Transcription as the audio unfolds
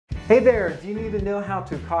Hey there, do you need to know how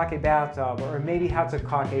to caulk a bathtub or maybe how to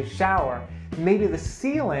caulk a shower? Maybe the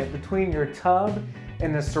sealant between your tub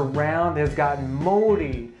and the surround has gotten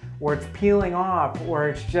moldy, or it's peeling off, or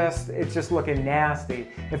it's just looking nasty.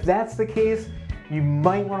 If that's the case, you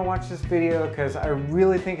might want to watch this video because I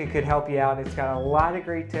really think it could help you out. It's got a lot of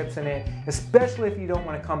great tips in it, especially if you don't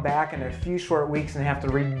want to come back in a few short weeks and have to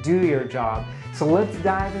redo your job. So let's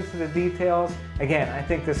dive into the details. Again, I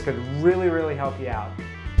think this could really help you out.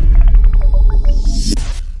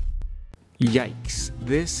 Yikes,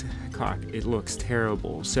 this caulk, it looks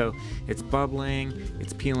terrible. So it's bubbling,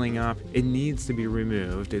 it's peeling up, it needs to be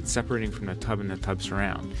removed. It's separating from the tub and the tub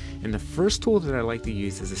surround. And the first tool that I like to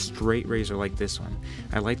use is a straight razor like this one.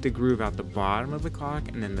 I like to groove out the bottom of the caulk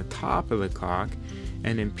and then the top of the caulk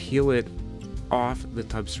and then peel it off the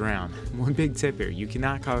tub surround. One big tip here, you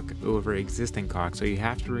cannot caulk over existing caulk, so you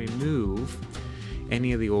have to remove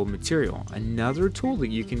any of the old material. Another tool that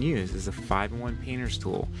you can use is a 5-in-1 painter's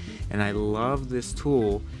tool, and I love this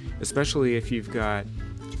tool especially if you've got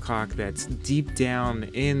caulk that's deep down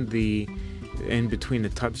in between the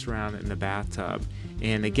tub surround and the bathtub.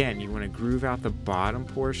 And again, you want to groove out the bottom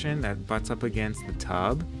portion that butts up against the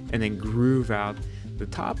tub and then groove out the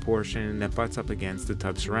top portion that butts up against the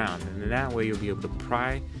tub surround, and in that way you'll be able to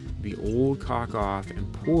pry the old caulk off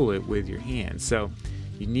and pull it with your hand. So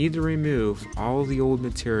you need to remove all the old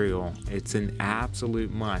material. It's an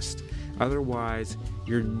absolute must. Otherwise,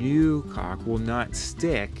 your new caulk will not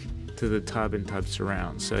stick to the tub and tub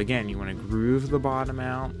surround. So again, you want to groove the bottom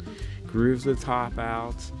out, groove the top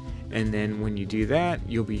out, and then when you do that,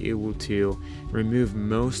 you'll be able to remove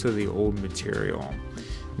most of the old material.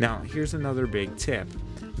 Now, here's another big tip.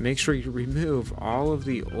 Make sure you remove all of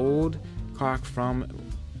the old caulk from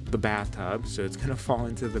the bathtub, so it's going to fall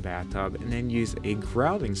into the bathtub, and then use a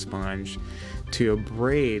grouting sponge to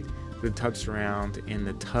abrade the tub surround and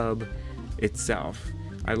the tub itself.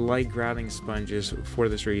 I like grouting sponges for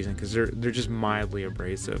this reason because they're just mildly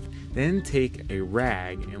abrasive. Then take a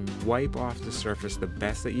rag and wipe off the surface the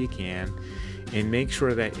best that you can and make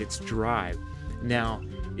sure that it's dry. Now,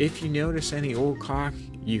 if you notice any old caulk,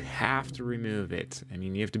 you have to remove it. I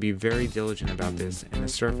mean, you have to be very diligent about this, and the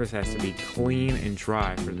surface has to be clean and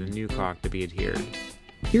dry for the new caulk to be adhered.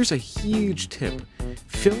 Here's a huge tip.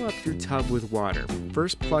 Fill up your tub with water.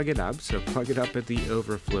 First plug it up, so plug it up at the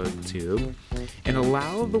overflow tube, and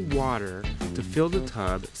allow the water to fill the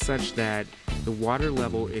tub such that the water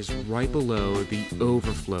level is right below the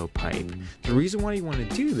overflow pipe. The reason why you want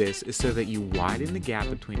to do this is so that you widen the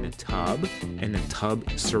gap between the tub and the tub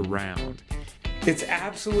surround. It's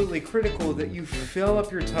absolutely critical that you fill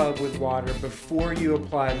up your tub with water before you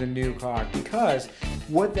apply the new caulk, because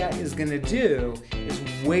what that is going to do is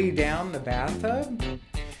weigh down the bathtub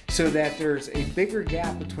so that there's a bigger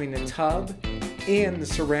gap between the tub and the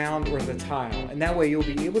surround or the tile, and that way you'll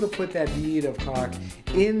be able to put that bead of caulk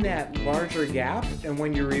in that larger gap, and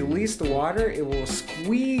when you release the water, it will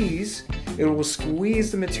squeeze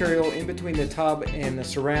the material in between the tub and the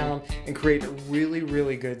surround and create a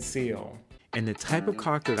really good seal. And the type of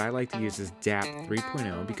caulk that I like to use is DAP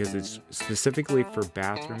 3.0 because it's specifically for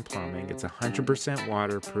bathroom plumbing. It's 100%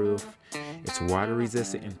 waterproof, it's water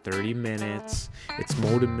resistant in 30 minutes, it's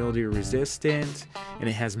mold and mildew resistant, and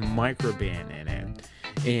it has microban in it.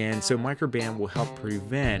 And so microban will help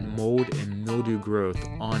prevent mold and mildew growth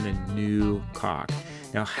on a new caulk.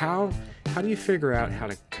 Now, how do you figure out how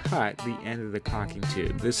to cut the end of the caulking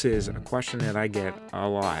tube? This is a question that I get a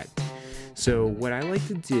lot. So what I like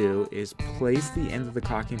to do is place the end of the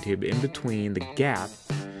caulking tube in between the gap,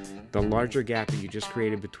 the larger gap that you just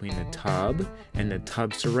created between the tub and the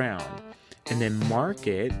tub surround, and then mark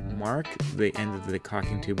the end of the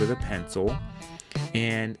caulking tube with a pencil.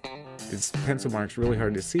 And this pencil mark's really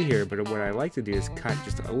hard to see here, but what I like to do is cut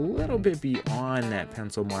just a little bit beyond that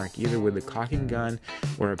pencil mark, either with a caulking gun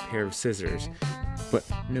or a pair of scissors. But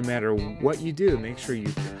no matter what you do, make sure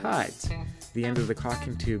you cut the end of the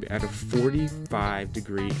caulking tube at a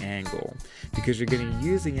 45-degree angle, because you're going to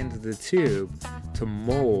use the end of the tube to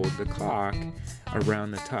mold the caulk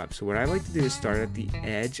around the tub. So what I like to do is start at the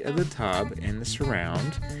edge of the tub and the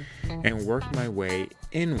surround and work my way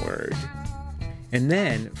inward. And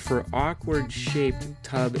then for awkward shaped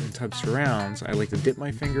tub and tub surrounds, I like to dip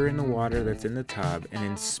my finger in the water that's in the tub and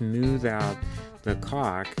then smooth out the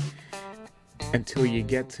caulk until you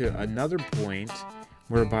get to another point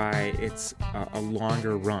whereby it's a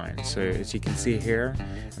longer run. So as you can see here,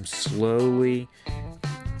 I'm slowly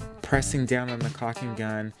pressing down on the caulking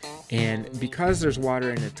gun, and because there's water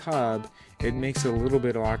in the tub it makes it a little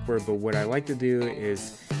bit awkward, but what I like to do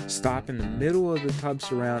is stop in the middle of the tub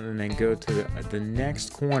surround and then go to the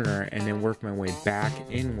next corner and then work my way back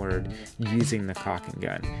inward using the caulking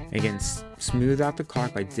gun. Again, smooth out the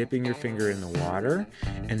caulk by dipping your finger in the water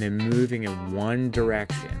and then moving in one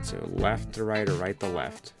direction, so left to right or right to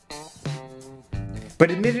left. But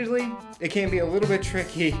admittedly, it can be a little bit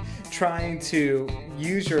tricky trying to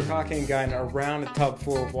use your caulking gun around a tub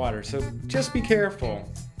full of water, so just be careful.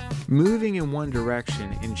 Moving in one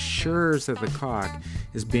direction ensures that the caulk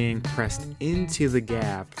is being pressed into the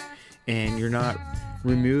gap and you're not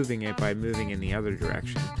removing it by moving in the other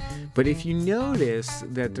direction. But if you notice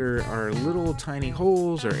that there are little tiny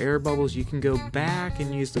holes or air bubbles, you can go back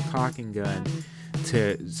and use the caulking gun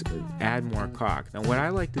to add more caulk. Now what I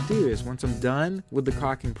like to do is once I'm done with the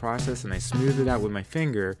caulking process and I smooth it out with my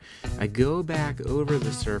finger, I go back over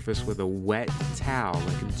the surface with a wet towel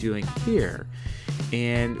like I'm doing here.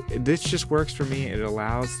 And this just works for me. It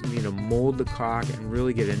allows me to mold the caulk and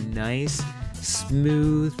really get a nice,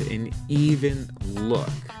 smooth, and even look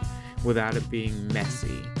without it being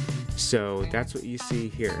messy. So that's what you see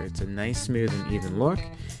here. It's a nice, smooth, and even look,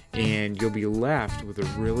 and you'll be left with a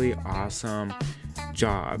really awesome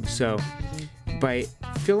job. So by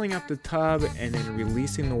filling up the tub and then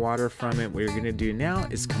releasing the water from it, what you're going to do now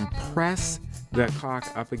is compress the caulk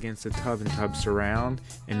up against the tub and tub surround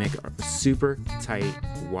and make a super tight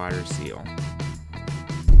water seal.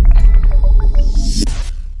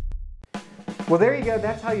 Well, there you go.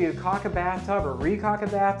 That's how you caulk a bathtub or recaulk a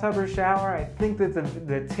bathtub or shower. I think that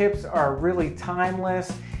the tips are really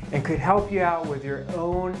timeless and could help you out with your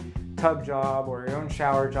own tub job or your own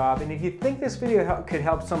shower job. And if you think this video could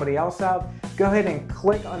help somebody else out, go ahead and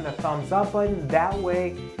click on the thumbs up button. That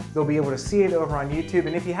way they'll be able to see it over on YouTube.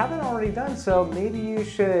 And if you haven't already done so, maybe you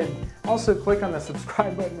should also click on the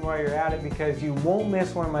subscribe button while you're at it, because you won't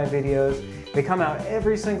miss one of my videos. They come out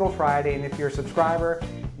every single Friday, and if you're a subscriber,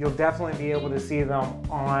 you'll definitely be able to see them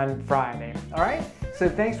on Friday. All right? So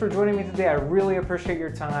thanks for joining me today. I really appreciate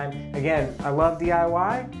your time. Again, I love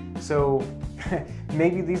DIY, so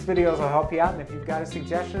maybe these videos will help you out. And if you've got a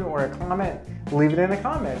suggestion or a comment, leave it in the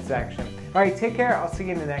comment section. All right, take care. I'll see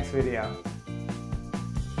you in the next video.